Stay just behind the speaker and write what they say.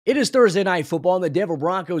It is Thursday Night Football, and the Denver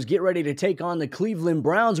Broncos get ready to take on the Cleveland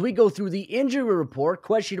Browns. We go through the injury report,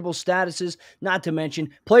 questionable statuses, not to mention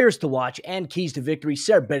players to watch, and keys to victory.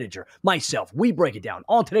 Sayre, Bedinger, myself, we break it down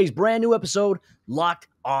on today's brand new episode, Locked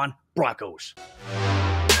on Broncos.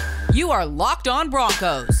 You are Locked on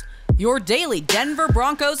Broncos, your daily Denver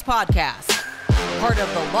Broncos podcast. Part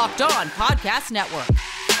of the Locked on Podcast Network.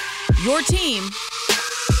 Your team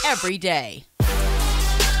every day.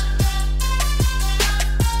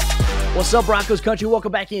 What's up, Broncos country?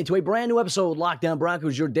 Welcome back into a brand new episode of Locked on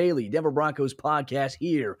Broncos, your daily Denver Broncos podcast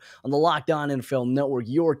here on the Locked on NFL Network,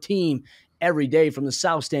 your team every day from the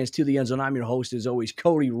South Stands to the end zone. I'm your host, as always,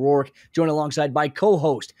 Cody Roark, joined alongside by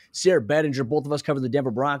co-host Sayre Bedinger. Both of us cover the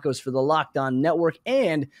Denver Broncos for the Locked on Network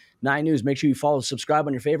and 9 News. Make sure you follow, subscribe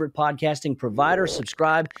on your favorite podcasting provider,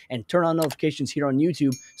 subscribe, and turn on notifications here on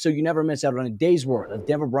YouTube so you never miss out on a day's worth of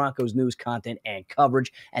Denver Broncos news, content, and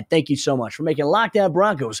coverage. And thank you so much for making Locked on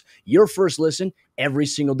Broncos your first listen every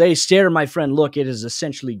single day. Sayre, my friend, look, it is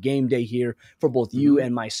essentially game day here for both you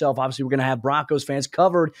and myself. Obviously, we're going to have Broncos fans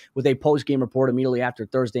covered with a post-game report immediately after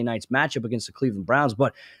Thursday night's matchup against the Cleveland Browns.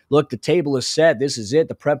 But look, the table is set. This is it.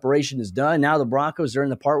 The preparation is done. Now the Broncos are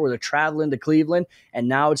in the part where they're traveling to Cleveland, and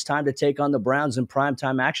now it's time to take on the Browns in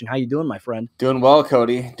primetime action. How you doing, my friend? Doing well,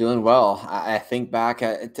 Cody. Doing well. I think back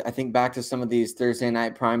to some of these Thursday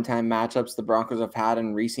night primetime matchups the Broncos have had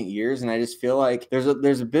in recent years, and I just feel like there's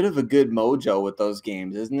a bit of a good mojo with those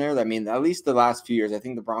games, isn't there? I mean, at least the last few years, I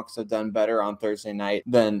think the Broncos have done better on Thursday night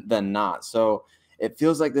than not. So it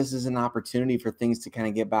feels like this is an opportunity for things to kind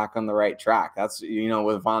of get back on the right track. That's,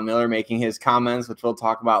 with Von Miller making his comments, which we'll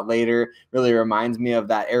talk about later, really reminds me of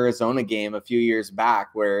that Arizona game a few years back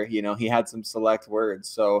where, he had some select words.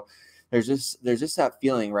 So there's just that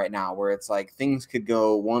feeling right now where it's like things could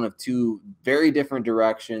go one of two very different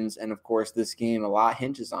directions. And of course, this game, a lot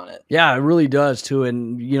hinges on it. Yeah, it really does too.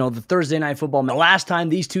 And, the Thursday night football, the last time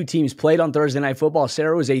these two teams played on Thursday night football,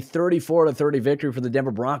 Sayre, was a 34-30 victory for the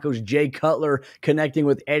Denver Broncos. Jay Cutler connecting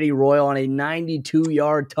with Eddie Royal on a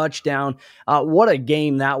 92-yard touchdown. What a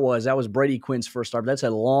game that was. That was Brady Quinn's first start. That's a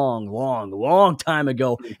long time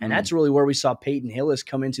ago. And that's really where we saw Peyton Hillis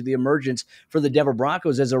come into the emergence for the Denver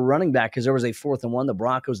Broncos as a running back, because there was a 4th and 1. The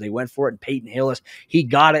Broncos, they went for it, and Peyton Hillis, he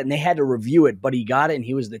got it, and they had to review it, but he got it, and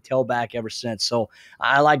he was the tailback ever since. So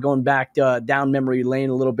I like going back down memory lane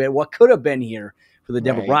a little bit. What could have been here for the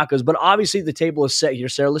Denver Broncos, but obviously the table is set here,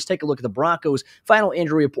 Sayre. Let's take a look at the Broncos' final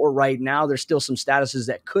injury report right now. There's still some statuses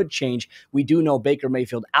that could change. We do know Baker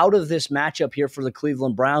Mayfield out of this matchup here for the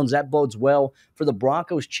Cleveland Browns. That bodes well for the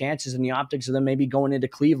Broncos' chances and the optics of them maybe going into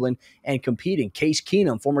Cleveland and competing. Case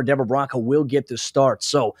Keenum, former Denver Bronco, will get the start.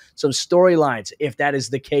 So some storylines, if that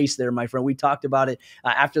is the case there, my friend. We talked about it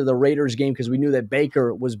after the Raiders game because we knew that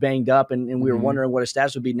Baker was banged up, and we were wondering what his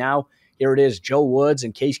stats would be. Now here it is, Joe Woods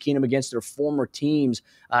and Case Keenum against their former teams.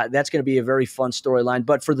 That's going to be a very fun storyline.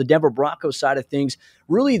 But for the Denver Broncos side of things,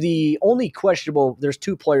 really the only questionable, there's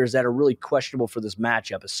 2 players that are really questionable for this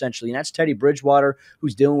matchup, essentially, and that's Teddy Bridgewater,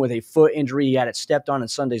 who's dealing with a foot injury. He had it stepped on in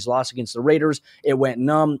Sunday's loss against the Raiders. It went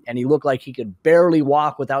numb, and he looked like he could barely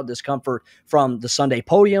walk without discomfort from the Sunday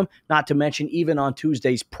podium, not to mention even on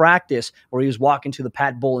Tuesday's practice where he was walking to the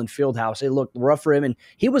Pat Bowlen Fieldhouse. It looked rough for him, and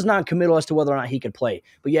he was non-committal as to whether or not he could play.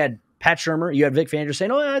 But you had Pat Shurmur, you had Vic Fangio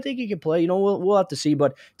saying, I think he can play. We'll have to see.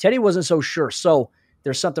 But Teddy wasn't so sure. So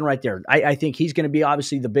there's something right there. I think he's going to be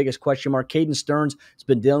obviously the biggest question mark. Caden Sterns has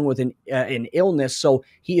been dealing with an illness, so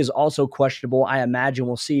he is also questionable. I imagine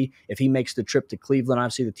we'll see if he makes the trip to Cleveland.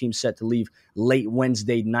 Obviously, the team's set to leave late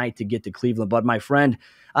Wednesday night to get to Cleveland. But my friend,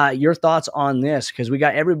 your thoughts on this? Because we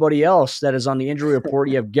got everybody else that is on the injury report.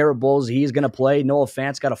 You have Garett Bolles. He's going to play. Noah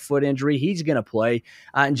Fant's got a foot injury. He's going to play.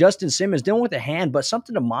 And Justin Simmons dealing with a hand, but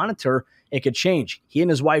something to monitor. It could change. He and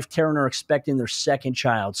his wife, Taryn, are expecting their 2nd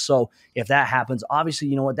child. So if that happens, obviously,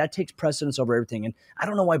 you know what? That takes precedence over everything. And I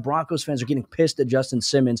don't know why Broncos fans are getting pissed at Justin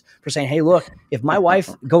Simmons for saying, hey, look, if my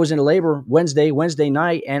wife goes into labor Wednesday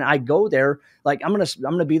night, and I go there, like, I'm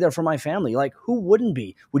gonna be there for my family. Like, who wouldn't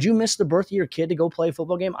be? Would you miss the birth of your kid to go play a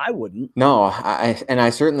football game? I wouldn't. No, I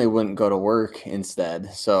certainly wouldn't go to work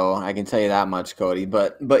instead. So I can tell you that much, Cody.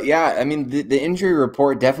 But yeah, I mean, the injury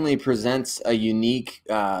report definitely presents a unique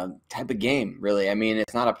type of game, really. I mean,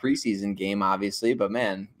 it's not a preseason game, obviously, but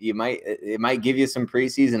man, it might give you some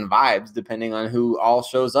preseason vibes depending on who all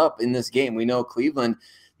shows up in this game. We know Cleveland,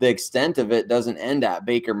 the extent of it doesn't end at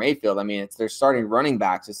Baker Mayfield. I mean, it's their starting running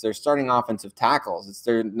backs, it's their starting offensive tackles, it's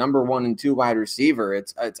their number 1 and 2 wide receiver.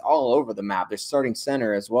 It's all over the map. They're starting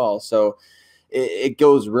center as well. So it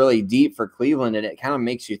goes really deep for Cleveland, and it kind of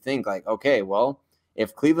makes you think like, okay, well,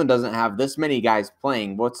 if Cleveland doesn't have this many guys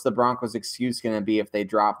playing, what's the Broncos' excuse going to be if they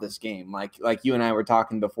drop this game? Like you and I were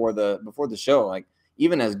talking before the show, like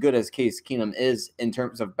even as good as Case Keenum is in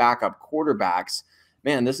terms of backup quarterbacks,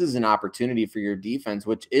 man, this is an opportunity for your defense,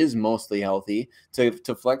 which is mostly healthy, to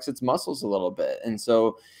flex its muscles a little bit. And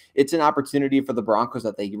so it's an opportunity for the Broncos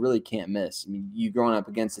that they really can't miss. I mean, you're going up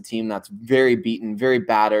against a team that's very beaten, very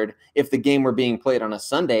battered. If the game were being played on a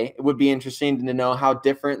Sunday, it would be interesting to know how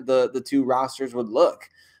different the two rosters would look.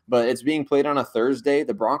 But it's being played on a Thursday.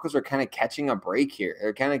 The Broncos are kind of catching a break here.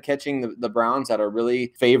 They're kind of catching the Browns at a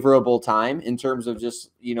really favorable time in terms of just,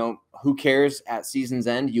 who cares at season's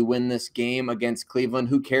end? You win this game against Cleveland.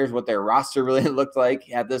 Who cares what their roster really looked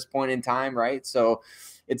like at this point in time, right? So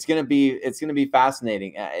it's gonna be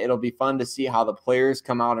fascinating. It'll be fun to see how the players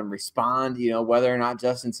come out and respond. Whether or not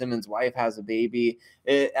Justin Simmons' wife has a baby.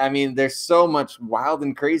 There's so much wild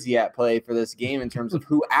and crazy at play for this game in terms of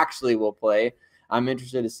who actually will play. I'm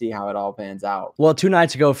interested to see how it all pans out. Well, 2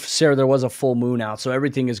 nights ago, Sayre, there was a full moon out, so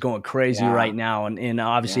everything is going crazy right now, and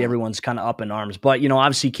obviously everyone's kind of up in arms. But,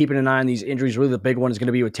 obviously keeping an eye on these injuries, really the big one is going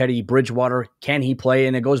to be with Teddy Bridgewater. Can he play?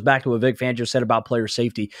 And it goes back to what Vic Fangio said about player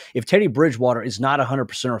safety. If Teddy Bridgewater is not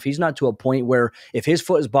 100%, or if he's not to a point where if his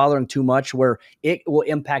foot is bothering too much, where it will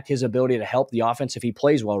impact his ability to help the offense if he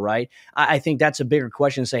plays well, right? I think that's a bigger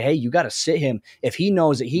question to say, hey, you got to sit him if he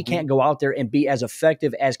knows that he can't go out there and be as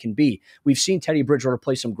effective as can be. We've seen Teddy Bridgewater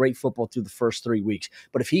play some great football through the first 3 weeks.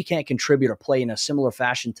 But if he can't contribute or play in a similar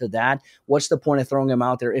fashion to that, what's the point of throwing him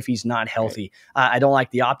out there if he's not healthy? I don't like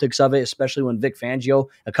the optics of it, especially when Vic Fangio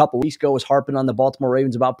a couple weeks ago was harping on the Baltimore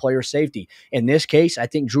Ravens about player safety. In this case, I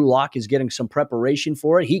think Drew Lock is getting some preparation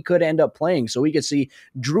for it. He could end up playing. So we could see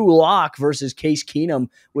Drew Lock versus Case Keenum,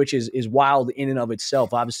 which is wild in and of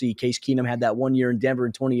itself. Obviously, Case Keenum had that 1 year in Denver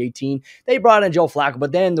in 2018. They brought in Joe Flacco,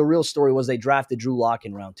 but then the real story was they drafted Drew Lock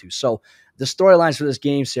in round 2. So the storylines for this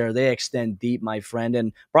game, Sayre, they extend deep, my friend.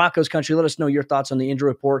 And Broncos country, let us know your thoughts on the injury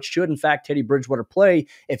report. Should, in fact, Teddy Bridgewater play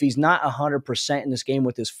if he's not 100% in this game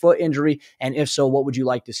with his foot injury? And if so, what would you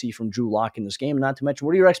like to see from Drew Lock in this game? And not to mention,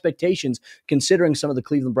 what are your expectations considering some of the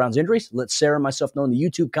Cleveland Browns injuries? Let Sayre and myself know in the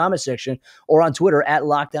YouTube comment section or on Twitter at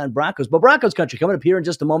Lockdown Broncos. But Broncos country, coming up here in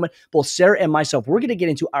just a moment, both Sayre and myself, we're going to get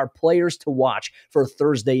into our players to watch for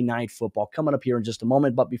Thursday Night Football coming up here in just a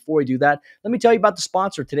moment. But before we do that, let me tell you about the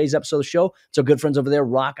sponsor of today's episode of the show. So good friends over there,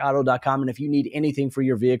 rockauto.com. And if you need anything for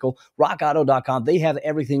your vehicle, rockauto.com, they have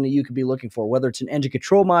everything that you could be looking for, whether it's an engine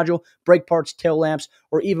control module, brake parts, tail lamps,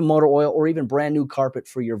 or even motor oil, or even brand new carpet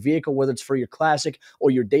for your vehicle, whether it's for your classic or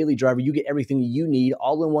your daily driver. You get everything you need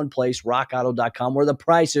all in one place, rockauto.com, where the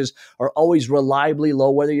prices are always reliably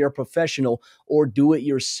low, whether you're a professional or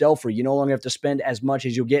do-it-yourselfer. You no longer have to spend as much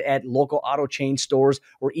as you'll get at local auto chain stores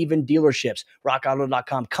or even dealerships.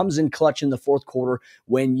 rockauto.com comes in clutch in the fourth quarter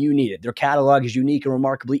when you need it. Their catalog is unique and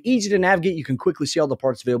remarkably easy to navigate. You can quickly see all the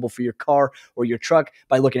parts available for your car or your truck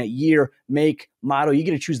by looking at year, make, model. You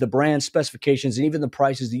get to choose the brand, specifications, and even the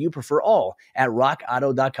prices that you prefer, all at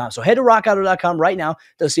rockauto.com. So head to rockauto.com right now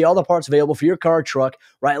to see all the parts available for your car or truck.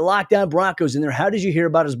 Right, Lockdown Broncos in there. How did you hear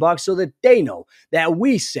about his box? So that they know that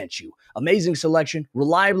we sent you. Amazing selection,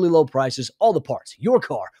 reliably low prices, all the parts your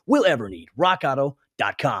car will ever need.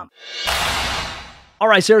 rockauto.com. All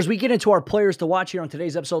right, Sayre, as we get into our players to watch here on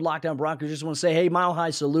today's episode of Lockdown Broncos, just want to say, hey, mile-high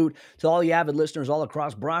salute to all the avid listeners all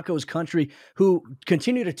across Broncos country who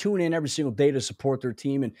continue to tune in every single day to support their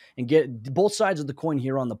team and get both sides of the coin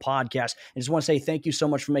here on the podcast. I just want to say thank you so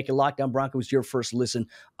much for making Lockdown Broncos your first listen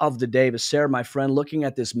of the day. But Sayre, my friend, looking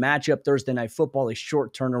at this matchup, Thursday Night Football, a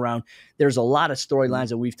short turnaround, there's a lot of storylines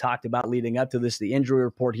that we've talked about leading up to this, the injury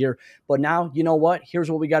report here. But now, you know what? Here's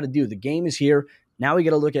what we got to do. The game is here. Now we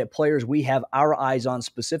got to look at players we have our eyes on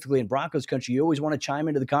specifically in Broncos country. You always want to chime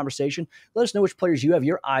into the conversation. Let us know which players you have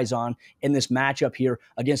your eyes on in this matchup here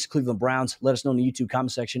against the Cleveland Browns. Let us know in the YouTube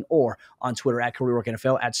comment section or on Twitter at Roark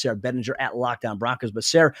NFL, at Sayre Bedinger, at Lockdown Broncos. But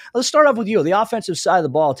Sayre, let's start off with you. The offensive side of the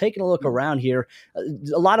ball, taking a look around here,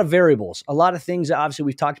 a lot of variables, a lot of things that obviously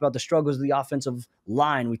we've talked about the struggles of the offensive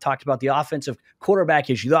line. We talked about the offensive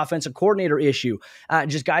quarterback issue, the offensive coordinator issue,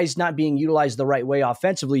 just guys not being utilized the right way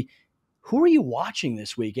offensively. Who are you watching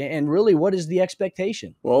this week? And really, what is the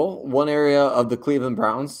expectation? Well, one area of the Cleveland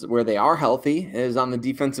Browns where they are healthy is on the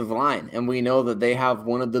defensive line. And we know that they have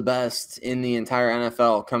one of the best in the entire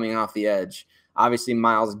NFL coming off the edge. Obviously,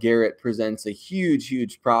 Myles Garrett presents a huge,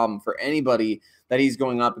 huge problem for anybody that he's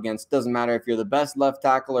going up against. Doesn't matter if you're the best left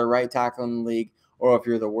tackle or right tackle in the league or if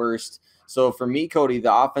you're the worst. So for me, Cody,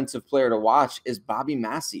 the offensive player to watch is Bobby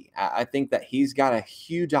Massey. I think that he's got a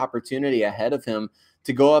huge opportunity ahead of him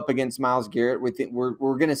to go up against Myles Garett,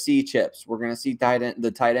 we're going to see chips. We're going to see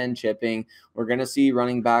the tight end chipping. We're going to see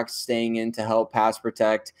running backs staying in to help pass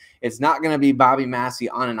protect. It's not going to be Bobby Massey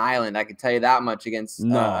on an island. I can tell you that much against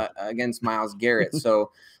Myles Garett.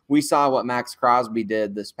 So we saw what Max Crosby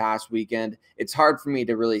did this past weekend. It's hard for me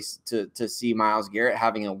to really to see Myles Garett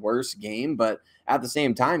having a worse game, but at the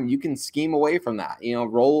same time, you can scheme away from that.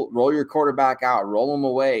 Roll your quarterback out, roll him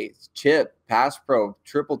away, chip, pass pro,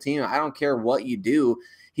 triple team. I don't care what you do.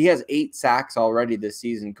 He has 8 sacks already this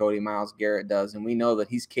season, Cody Myles Garett does, and we know that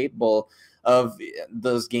he's capable of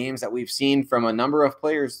those games that we've seen from a number of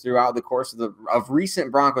players throughout the course of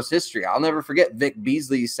recent Broncos history. I'll never forget Vic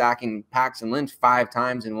Beasley sacking Paxton Lynch 5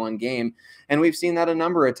 times in one game, and we've seen that a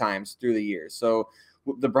number of times through the years. So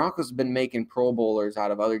the Broncos have been making Pro Bowlers out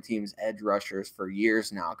of other teams' edge rushers for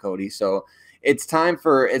years now, Cody. So it's time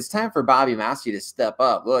for Bobby Massey to step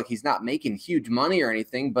up. Look, he's not making huge money or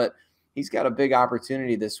anything, but he's got a big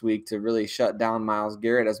opportunity this week to really shut down Myles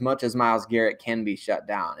Garett as much as Myles Garett can be shut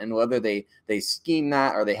down. And whether they scheme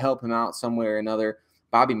that or they help him out some way or another,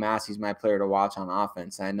 Bobby Massey's my player to watch on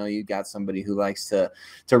offense. I know you got somebody who likes to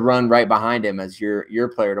run right behind him as your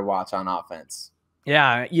player to watch on offense.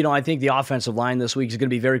 Yeah, I think the offensive line this week is going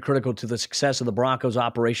to be very critical to the success of the Broncos'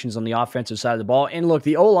 operations on the offensive side of the ball. And look,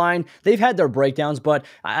 the O-line, they've had their breakdowns, but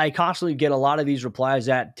I constantly get a lot of these replies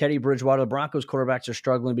that Teddy Bridgewater, the Broncos quarterbacks, are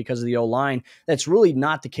struggling because of the O-line. That's really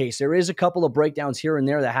not the case. There is a couple of breakdowns here and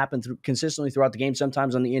there that happen consistently throughout the game,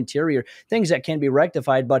 sometimes on the interior, things that can be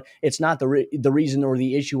rectified, but it's not the reason or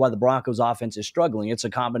the issue why the Broncos' offense is struggling. It's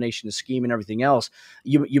a combination of scheme and everything else.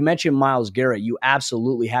 You mentioned Myles Garett. You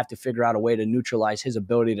absolutely have to figure out a way to neutralize his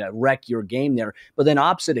ability to wreck your game there. But then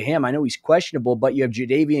opposite of him, I know he's questionable, but you have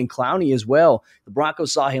Jadeveon Clowney as well. The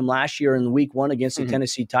Broncos saw him last year in week 1 against the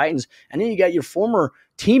Tennessee Titans. And then you got your former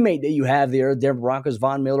teammate that you have there, Denver Broncos,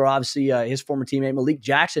 Von Miller, obviously his former teammate Malik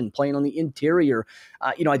Jackson playing on the interior.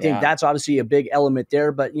 I think that's obviously a big element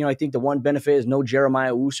there. But, I think the one benefit is no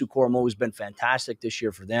Jeremiah Owusu-Koramoah, who's been fantastic this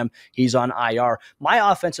year for them. He's on IR.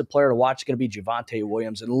 My offensive player to watch is going to be Javonte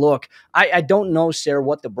Williams. And look, I don't know, Sayre,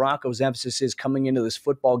 what the Broncos' emphasis is coming into this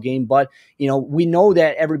football game, but, we know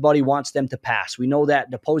that everybody wants them to pass. We know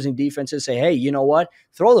that the opposing defenses say, hey, you know what?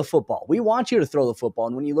 Throw the football. We want you to throw the football.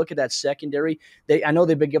 And when you look at that secondary, I know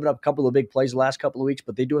they've been giving up a couple of big plays the last couple of weeks,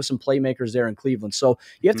 but they do have some playmakers there in Cleveland. So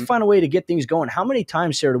you have to find a way to get things going. How many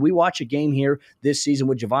times, Sayre, do we watch a game here this season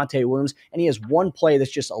with Javonte Williams and he has one play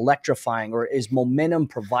that's just electrifying or is momentum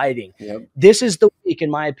providing? Yep. This is the week,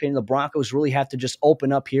 in my opinion, the Broncos really have to just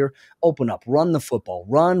open up, run the football,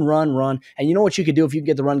 run. And you know what you could do if you can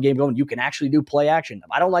get the run game going? You can actually do play action.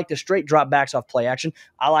 I don't like the straight drop backs off play action.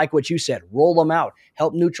 I like what you said. Roll them out,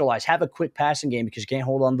 help neutralize, have a quick passing game because you can't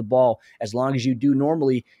hold on to the ball as long as you do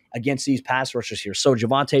normally against these pass rushers here. So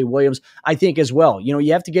Javonte Williams, I think as well,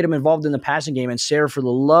 you have to get him involved in the passing game. And Sayre, for the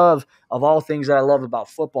love of all things that I love about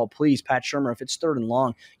football, please, Pat Shurmur, if it's 3rd and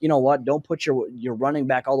long, you know what? Don't put your running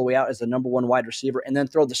back all the way out as the number 1 wide receiver and then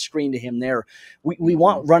throw the screen to him there. We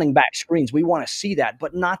want running back screens. We want to see that,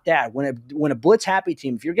 but not that. When a blitz happy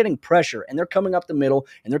team, if you're getting pressure and they're coming up the middle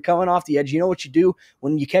and they're coming off the edge, you know what you do?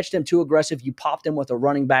 When you catch them too aggressive, you pop them with a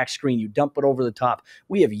running back screen. You dump it over the top.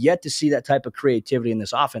 We have yet to see that type of creativity in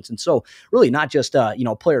this offense. And so really not just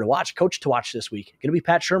player to watch, coach to watch this week. Going to be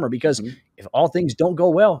Pat Shurmur because if all things don't go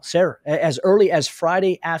well, Sayre, as early as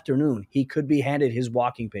Friday afternoon, he could be handed his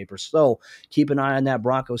walking papers. So keep an eye on that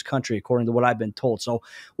Broncos country, according to what I've been told. So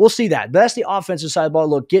we'll see that. But that's the offensive side of the ball.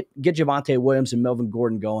 Look, get Javonte Williams and Melvin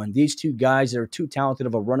Gordon going. These two guys, they're too talented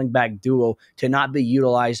of a running back duo to not be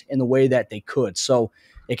utilized in the way that they could. So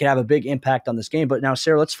it can have a big impact on this game. But now,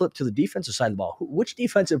 Sayre, let's flip to the defensive side of the ball. Which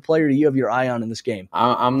defensive player do you have your eye on in this game?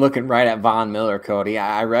 I'm looking right at Von Miller, Cody.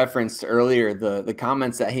 I referenced earlier the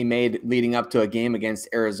comments that he made leading up to a game against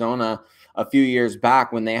Arizona a few years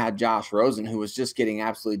back when they had Josh Rosen, who was just getting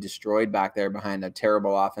absolutely destroyed back there behind a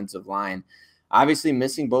terrible offensive line. Obviously,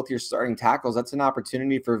 missing both your starting tackles, that's an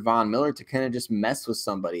opportunity for Von Miller to kind of just mess with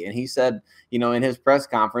somebody. And he said, in his press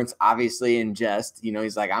conference, obviously in jest,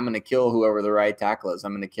 he's like, I'm going to kill whoever the right tackle is.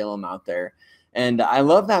 I'm going to kill him out there. And I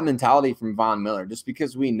love that mentality from Von Miller, just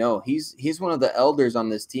because we know he's one of the elders on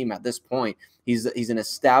this team at this point. He's an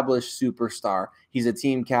established superstar. He's a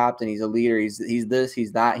team captain. He's a leader. He's this,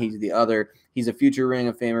 he's that, he's the other. He's a future Ring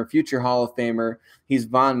of Famer, future Hall of Famer. He's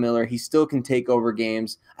Von Miller. He still can take over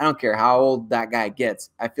games. I don't care how old that guy gets.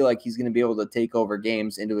 I feel like he's going to be able to take over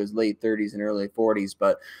games into his late 30s and early 40s.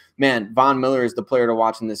 But, man, Von Miller is the player to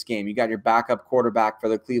watch in this game. You got your backup quarterback for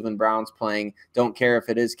the Cleveland Browns playing. Don't care if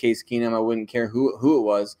it is Case Keenum. I wouldn't care who it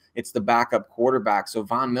was. It's the backup quarterback. So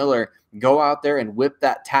Von Miller, go out there and whip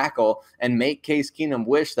that tackle and make Case Keenum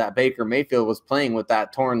wish that Baker Mayfield was playing with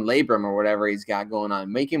that torn labrum or whatever he's got going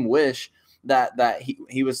on. Make him wish that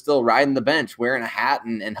he was still riding the bench, wearing a hat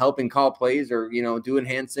and helping call plays, or, doing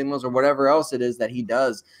hand signals or whatever else it is that he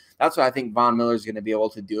does. That's what I think Von Miller is going to be able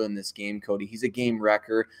to do in this game, Cody. He's a game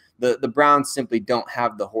wrecker. The Browns simply don't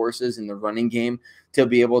have the horses in the running game to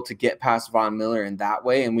be able to get past Von Miller in that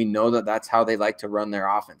way, and we know that that's how they like to run their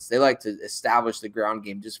offense. They like to establish the ground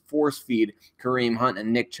game, just force feed Kareem Hunt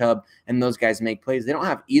and Nick Chubb, and those guys make plays. They don't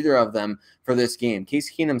have either of them for this game.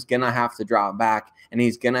 Case Keenum's going to have to drop back, and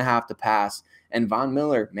he's going to have to pass. And Von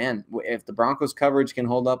Miller, man, if the Broncos coverage can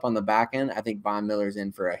hold up on the back end, I think Von Miller's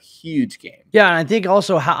in for a huge game. Yeah, and I think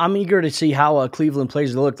also I'm eager to see how Cleveland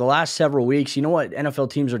plays. Look, the last several weeks, you know what NFL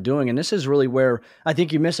teams are doing, and this is really where I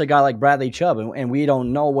think you miss a guy like Bradley Chubb, and we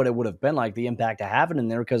don't know what it would have been like, the impact of having him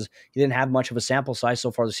there, because he didn't have much of a sample size so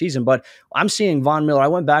far this season. But I'm seeing Von Miller. I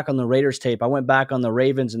went back on the Raiders tape. I went back on the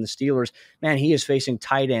Ravens and the Steelers. Man, he is facing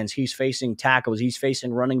tight ends. He's facing tackles. He's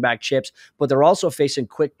facing running back chips, but they're also facing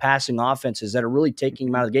quick passing offenses that are really taking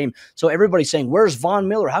him out of the game. So everybody's saying, where's Von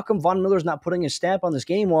Miller? How come Von Miller's not putting his stamp on this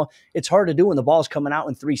game? Well, it's hard to do when the ball's coming out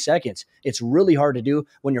in 3 seconds. It's really hard to do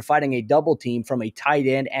when you're fighting a double team from a tight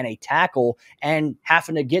end and a tackle and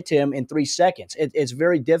having to get to him in 3 seconds. It's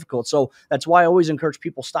very difficult. So that's why I always encourage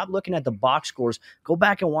people, stop looking at the box scores. Go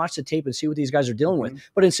back and watch the tape and see what these guys are dealing with.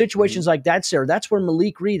 But in situations like that, Sayre, that's where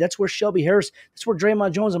Malik Reed, that's where Shelby Harris, that's where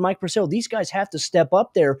Draymond Jones and Mike Purcell, these guys have to step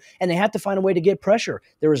up there, and they have to find a way to get pressure.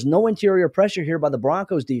 There is no interior pressure here by the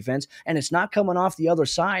Broncos defense, and it's not coming off the other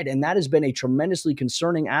side, and that has been a tremendously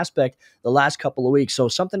concerning aspect the last couple of weeks. So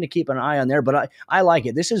something to keep an eye on there, but I like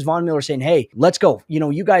it. This is Von Miller saying, hey, let's go.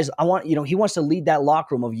 You guys, he wants to lead that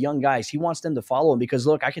locker room of young guys. He wants them to follow him because,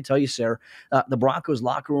 look, I can tell you, Sayre, the Broncos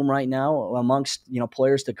locker room right now, amongst,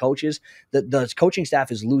 players to coaches, the coaching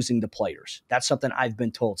staff is losing the players. That's something I've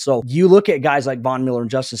been told. So you look at guys like Von Miller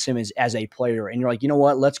and Justin Simmons as a player, and you're like, you know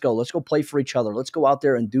what? Let's go play for each other. Let's go out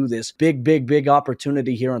there and do this big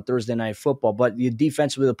opportunity here on Thursday Night Football. But the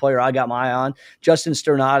defensively, the player I got my eye on, Justin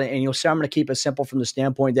Sterns, and say I'm going to keep it simple from the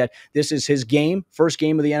standpoint that this is his game, first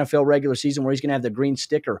game of the NFL regular season where he's going to have the green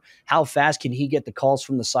sticker. How fast can he get the calls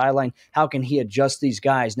from the sideline? How can he adjust these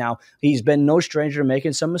guys? Now, he's been no stranger to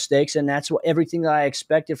making some mistakes, and that's everything that I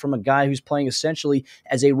expected from a guy who's playing essentially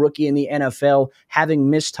as a rookie in the NFL, having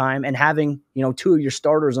missed time and having, two of your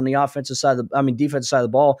starters on the defensive side of the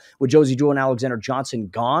ball with Josie Jewell and Alexander Johnson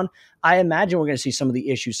gone. I imagine we're going to see some of the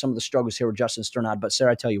issues, some of the struggles here with Justin Sterns. But Sayre,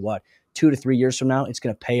 I tell you what, 2 to 3 years from now, it's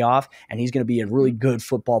going to pay off, and he's going to be a really good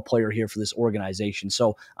football player here for this organization.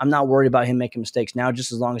 So I'm not worried about him making mistakes now,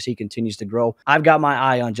 just as long as he continues to grow. I've got my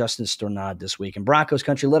eye on Justin Sterns this week. And Broncos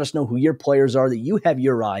country, let us know who your players are that you have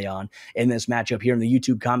your eye on in this matchup here in the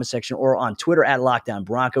YouTube comment section or on Twitter at Lockdown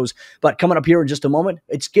Broncos. But coming up here in just a moment,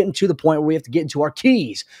 it's getting to the point where we have to get into our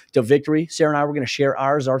keys to victory. Sayre and I, we're going to share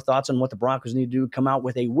our thoughts on what the Broncos need to do to come out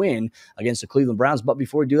with a win against the Cleveland Browns. But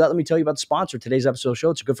before we do that, let me tell you about the sponsor of today's episode of the show.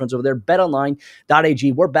 It's your good friends over there,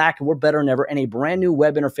 BetOnline.ag. We're back and we're better than ever, and a brand new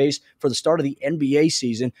web interface for the start of the NBA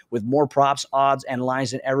season with more props, odds, and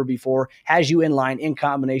lines than ever before. Has you in line in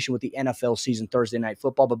combination with the NFL season Thursday Night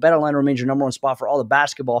Football. But BetOnline remains your number one spot for all the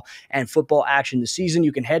basketball and football action this season.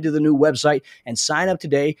 You can head to the new website and sign up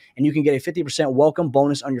today, and you can get a 50% welcome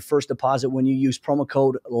bonus on your first deposit when you use promo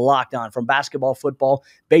code LOCKEDON. From basketball, football,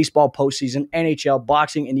 baseball postseason, NHL,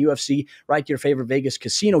 boxing, and UFC, right to your favorite Vegas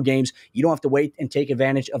casino games. You don't have to wait and take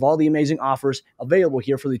advantage of all the amazing offers available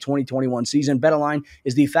here for the 2021 season. BetOnline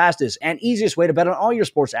is the fastest and easiest way to bet on all your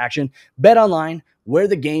sports action. BetOnline, where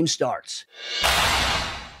the game starts.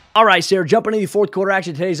 All right, Sayre, jumping into the fourth quarter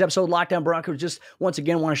action. Today's episode, Lockdown Broncos. Just once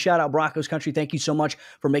again, want to shout out Broncos Country. Thank you so much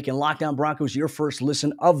for making Lockdown Broncos your first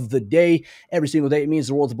listen of the day. Every single day, it means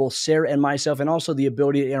the world to both Sayre and myself, and also the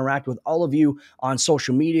ability to interact with all of you on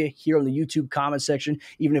social media, here on the YouTube comment section.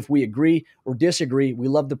 Even if we agree or disagree, we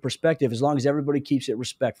love the perspective as long as everybody keeps it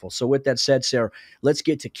respectful. So with that said, Sayre, let's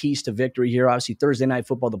get to keys to victory here. Obviously, Thursday Night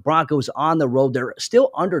Football, the Broncos on the road. They're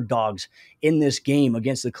still underdogs in this game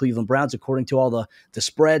against the Cleveland Browns, according to all the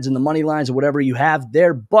spreads and the money lines or whatever you have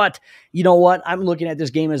there. But you know what? I'm looking at this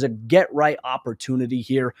game as a get-right opportunity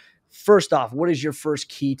here. First off, what is your first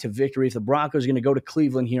key to victory if the Broncos are going to go to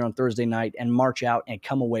Cleveland here on Thursday night and march out and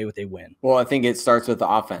come away with a win? Well, I think it starts with the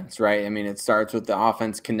offense, right? I mean, it starts with the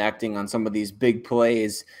offense connecting on some of these big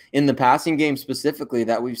plays in the passing game specifically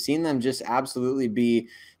that we've seen them just absolutely be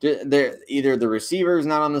they're either the receiver is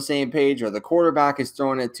not on the same page or the quarterback is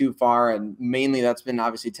throwing it too far. And mainly that's been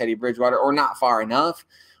obviously Teddy Bridgewater, or not far enough,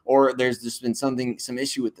 or there's just been some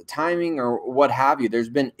issue with the timing or what have you. There's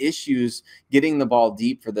been issues getting the ball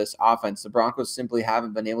deep for this offense. The Broncos simply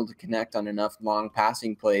haven't been able to connect on enough long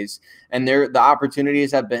passing plays, and the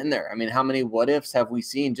opportunities have been there. I mean, how many what ifs have we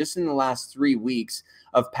seen just in the last 3 weeks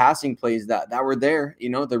of passing plays that were there? You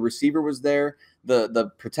know, the receiver was there,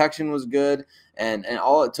 the protection was good, and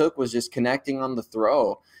all it took was just connecting on the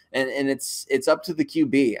throw. And it's up to the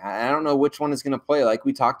QB. I don't know which one is going to play, like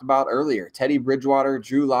we talked about earlier. Teddy Bridgewater,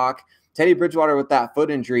 Drew Lock. Teddy Bridgewater with that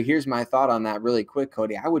foot injury. Here's my thought on that really quick,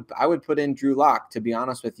 Cody. I would put in Drew Lock, to be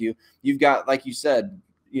honest with you. You've got, like you said,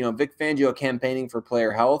 Vic Fangio campaigning for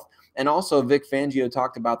player health. And also Vic Fangio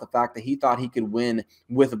talked about the fact that he thought he could win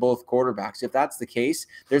with both quarterbacks. If that's the case,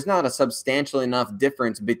 there's not a substantial enough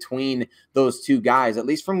difference between those two guys, at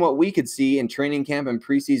least from what we could see in training camp and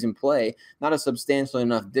preseason play, not a substantial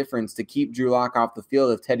enough difference to keep Drew Lock off the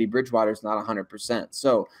field if Teddy Bridgewater is not 100%.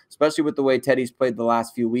 So especially with the way Teddy's played the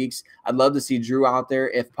last few weeks, I'd love to see Drew out there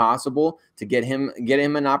if possible to get him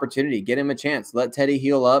an opportunity, get him a chance. Let Teddy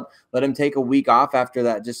heal up. Let him take a week off after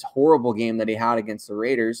that just horrible game that he had against the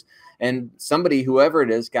Raiders. And somebody, whoever it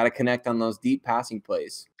is, got to connect on those deep passing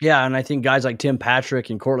plays. Yeah, and I think guys like Tim Patrick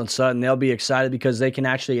and Cortland Sutton, they'll be excited because they can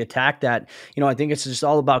actually attack that. I think it's just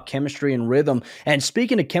all about chemistry and rhythm. And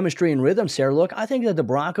speaking of chemistry and rhythm, Sayre, look, I think that the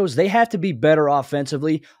Broncos, they have to be better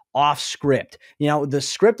offensively off script. The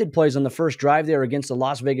scripted plays on the first drive there against the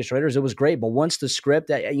Las Vegas Raiders, it was great. But once the script,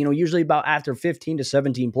 usually about after 15 to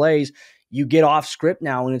 17 plays, you get off script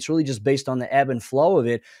now, and it's really just based on the ebb and flow of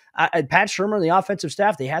it. Pat Shurmur and the offensive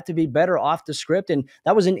staff, they have to be better off the script, and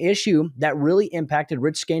that was an issue that really impacted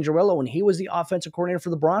Rich Scangarello when he was the offensive coordinator for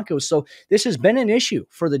the Broncos. So this has been an issue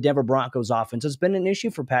for the Denver Broncos offense. It's been an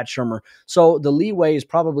issue for Pat Shurmur. So the leeway is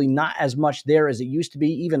probably not as much there as it used to be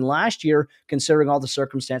even last year, considering all the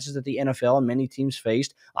circumstances that the NFL and many teams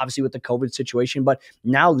faced, obviously with the COVID situation. But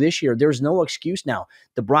now this year, there's no excuse now.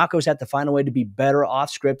 The Broncos have to find a way to be better off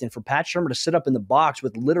script, and for Pat Shurmur to sit up in the box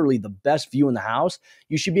with literally the best view in the house,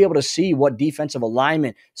 you should be able to see what defensive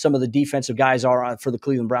alignment some of the defensive guys are for the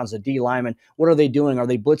Cleveland Browns, the D linemen. What are they doing? Are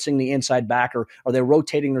they blitzing the inside back, or are they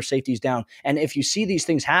rotating their safeties down? And if you see these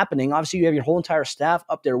things happening, obviously you have your whole entire staff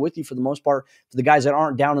up there with you for the most part. For the guys that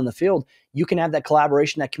aren't down in the field, you can have that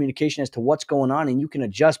collaboration, that communication as to what's going on, and you can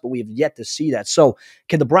adjust, but we have yet to see that. So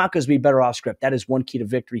can the Broncos be better off script? That is one key to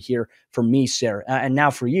victory here for me, Sayre. And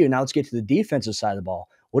now for you, now let's get to the defensive side of the ball.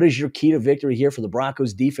 What is your key to victory here for the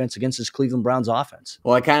Broncos defense against this Cleveland Browns offense?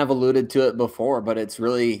 Well, I kind of alluded to it before, but it's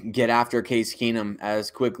really get after Case Keenum as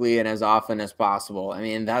quickly and as often as possible. I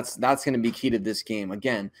mean, that's going to be key to this game.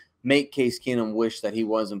 Again, make Case Keenum wish that he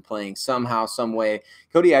wasn't playing somehow, some way.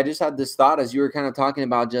 Cody, I just had this thought as you were kind of talking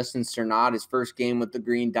about Justin Sterns, his first game with the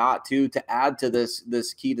green dot, too, to add to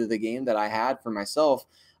this key to the game that I had for myself.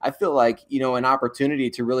 I feel like, an opportunity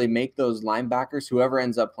to really make those linebackers, whoever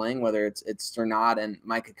ends up playing, whether it's Sterns and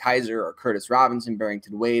Micah Kaiser or Curtis Robinson,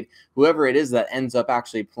 Barrington Wade, whoever it is that ends up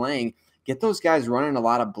actually playing, get those guys running a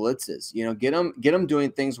lot of blitzes. Get them doing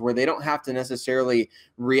things where they don't have to necessarily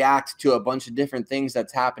react to a bunch of different things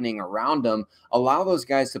that's happening around them. Allow those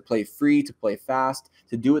guys to play free, to play fast,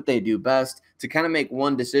 to do what they do best, to kind of make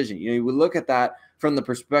one decision. You would look at that from the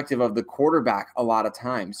perspective of the quarterback a lot of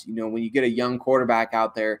times. When you get a young quarterback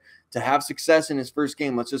out there to have success in his first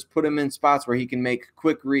game, let's just put him in spots where he can make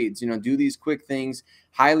quick reads, do these quick things,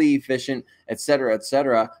 highly efficient, et cetera, et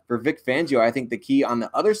cetera. For Vic Fangio, I think the key on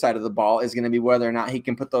the other side of the ball is going to be whether or not he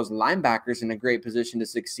can put those linebackers in a great position to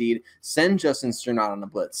succeed. Send Justin Sterns on the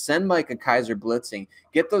blitz. Send Micah Kaiser blitzing.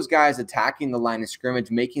 Get those guys attacking the line of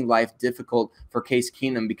scrimmage, making life difficult for Case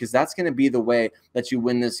Keenum, because that's going to be the way that you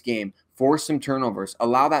win this game. Force some turnovers.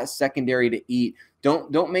 Allow that secondary to eat.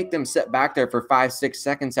 Don't make them sit back there for 5-6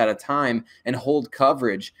 seconds at a time and hold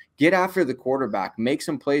coverage. Get after the quarterback. Make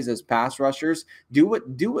some plays as pass rushers.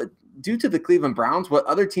 Do to the Cleveland Browns what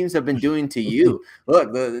other teams have been doing to you.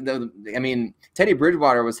 Look, Teddy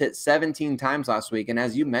Bridgewater was hit 17 times last week, and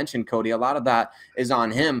as you mentioned, Cody, a lot of that is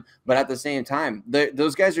on him. But at the same time,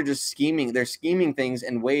 those guys are just scheming. They're scheming things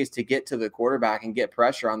and ways to get to the quarterback and get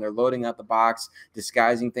pressure on. They're loading up the box,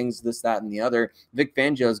 disguising things, this, that, and the other. Vic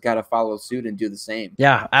Fangio's got to follow suit and do the same.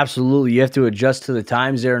 Yeah, absolutely. You have to adjust to the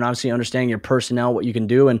times there, and obviously understanding your personnel, what you can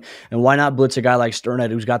do, and why not blitz a guy like Sterns,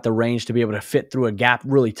 who's got the range to be able to fit through a gap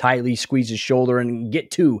really tightly. he squeezed his shoulder and get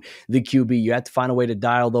to the QB. You have to find a way to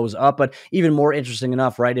dial those up. But even more interesting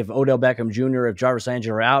enough, right? If Odell Beckham Jr., if Jarvis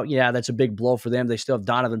Landry are out, yeah, that's a big blow for them. They still have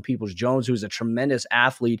Donovan Peoples-Jones, who's a tremendous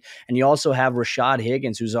athlete. And you also have Rashad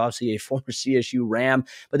Higgins, who's obviously a former CSU Ram.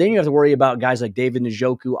 But then you have to worry about guys like David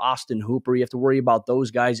Njoku, Austin Hooper. You have to worry about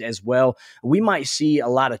those guys as well. We might see a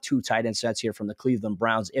lot of 2 tight end sets here from the Cleveland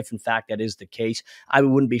Browns, if in fact that is the case. I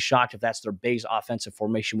wouldn't be shocked if that's their base offensive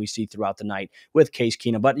formation we see throughout the night with Case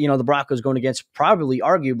Keenum. But, the Broncos going against probably,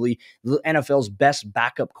 arguably, the NFL's best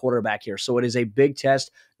backup quarterback here. So it is a big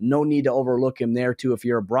test. No need to overlook him there, too. If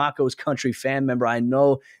you're a Broncos country fan member, I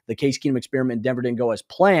know the Case Keenum experiment in Denver didn't go as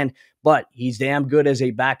planned, but he's damn good as a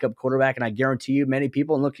backup quarterback, and I guarantee you many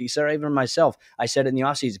people, and look, you said even myself, I said it in the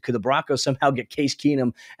offseason, could the Broncos somehow get Case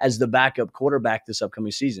Keenum as the backup quarterback this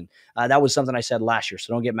upcoming season? That was something I said last year,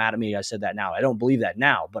 so don't get mad at me. I said that now. I don't believe that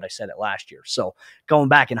now, but I said it last year. So going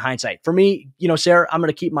back in hindsight, for me, Sayre, I'm going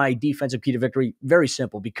to keep my defensive key to victory very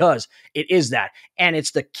simple because it is that, and it's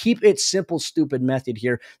the keep it simple, stupid method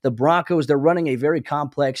here. The Broncos, they're running a very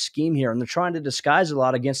complex scheme here, and they're trying to disguise a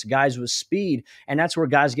lot against guys with speed, and that's where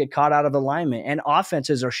guys get caught out of alignment. And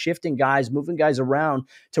offenses are shifting guys, moving guys around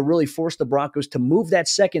to really force the Broncos to move that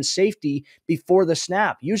second safety before the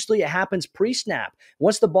snap. Usually it happens pre-snap.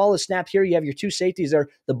 Once the ball is snapped here, you have your 2 safeties there,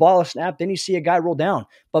 the ball is snapped, then you see a guy roll down.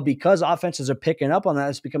 But because offenses are picking up on that,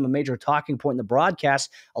 it's become a major talking point in the broadcast.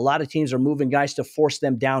 A lot of teams are moving guys to force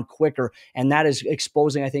them down quicker, and that is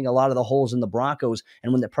exposing, I think, a lot of the holes in the Broncos.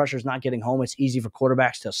 And when the pressure's not getting home, it's easy for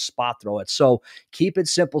quarterbacks to spot throw it. So keep it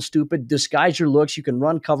simple, stupid. Disguise your looks. You can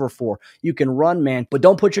run cover 4. You can run man, but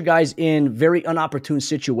don't put your guys in very inopportune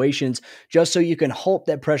situations just so you can hope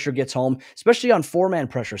that pressure gets home, especially on 4-man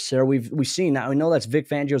pressure, Sayre. We've seen that. We know that's Vic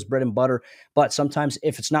Fangio's bread and butter, but sometimes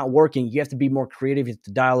if it's not working, you have to be more creative. You have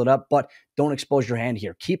to dial it up, but don't expose your hand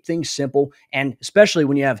here. Keep things simple, and especially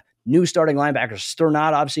when you have new starting linebackers.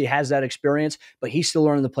 Sternad obviously has that experience, but he's still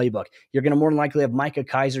learning the playbook. You're going to more than likely have Micah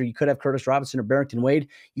Kaiser. You could have Curtis Robinson or Barrington Wade.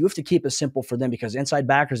 You have to keep it simple for them because inside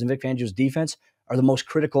backers and Vic Fangio's defense are the most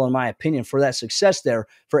critical, in my opinion, for that success there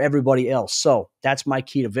for everybody else. So that's my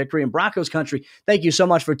key to victory. And Broncos country, thank you so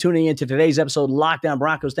much for tuning in to today's episode of Lockdown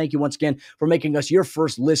Broncos. Thank you once again for making us your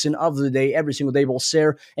first listen of the day every single day. Both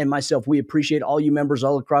Sayre and myself, we appreciate all you members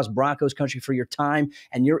all across Broncos country for your time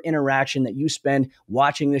and your interaction that you spend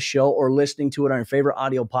watching this show or listening to it on your favorite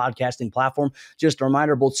audio podcasting platform. Just a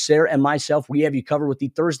reminder, both Sayre and myself, we have you covered with the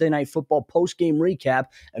Thursday Night Football post-game recap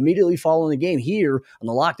immediately following the game here on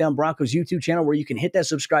the Lockdown Broncos YouTube channel, where you can hit that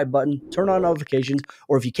subscribe button, turn on notifications,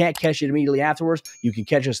 or if you can't catch it immediately afterwards, you can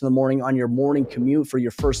catch us in the morning on your morning commute for your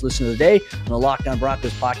first listen of the day on the Lockdown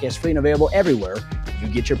Broncos podcast, free and available everywhere you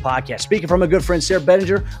get your podcast. Speaking from a good friend, Sayre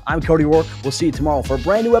Bedinger, I'm Cody Roark. We'll see you tomorrow for a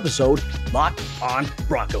brand new episode, Locked on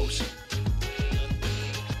Broncos.